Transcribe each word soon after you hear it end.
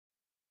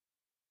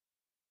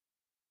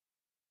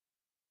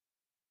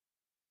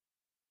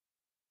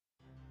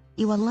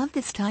You will love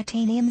this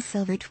titanium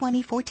silver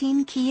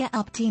 2014 Kia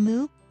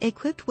Optima,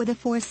 equipped with a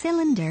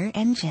 4-cylinder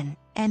engine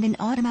and an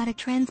automatic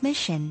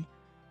transmission.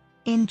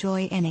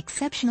 Enjoy an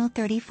exceptional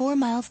 34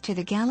 miles to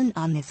the gallon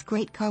on this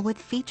great car with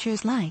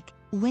features like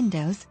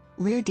windows,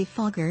 rear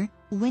defogger,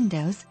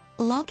 windows,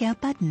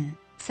 lockout button,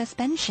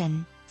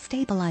 suspension,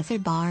 stabilizer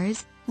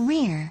bars,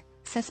 rear,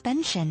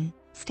 suspension,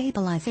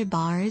 stabilizer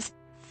bars,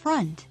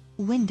 front,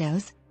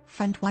 windows,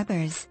 front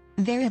wipers,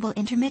 variable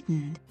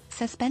intermittent,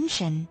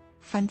 suspension,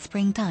 front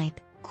spring type,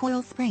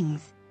 coil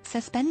springs,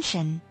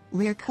 suspension,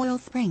 rear coil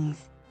springs,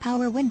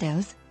 power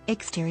windows,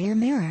 exterior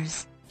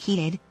mirrors,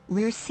 heated,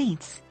 rear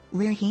seats,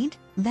 rear heat,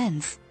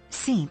 vents,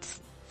 seats,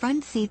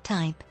 front seat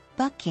type,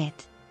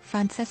 bucket,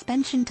 front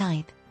suspension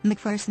type,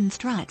 McPherson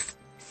struts,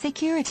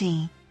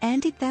 security,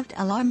 anti-theft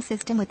alarm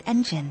system with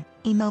engine,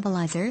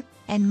 immobilizer,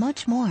 and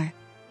much more.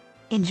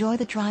 Enjoy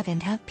the drive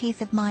and have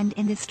peace of mind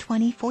in this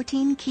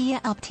 2014 Kia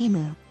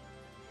Optima.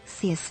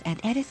 See us at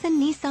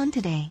Edison Nissan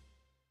today.